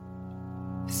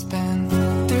It's been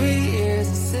 3 years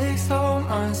and 6 whole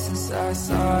months since I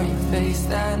saw your face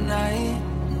that night.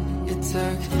 It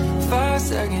took 5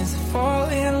 seconds to fall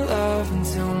in love and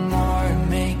 2 more to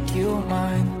make you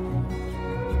mine.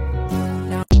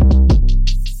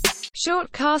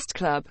 Short Cast Club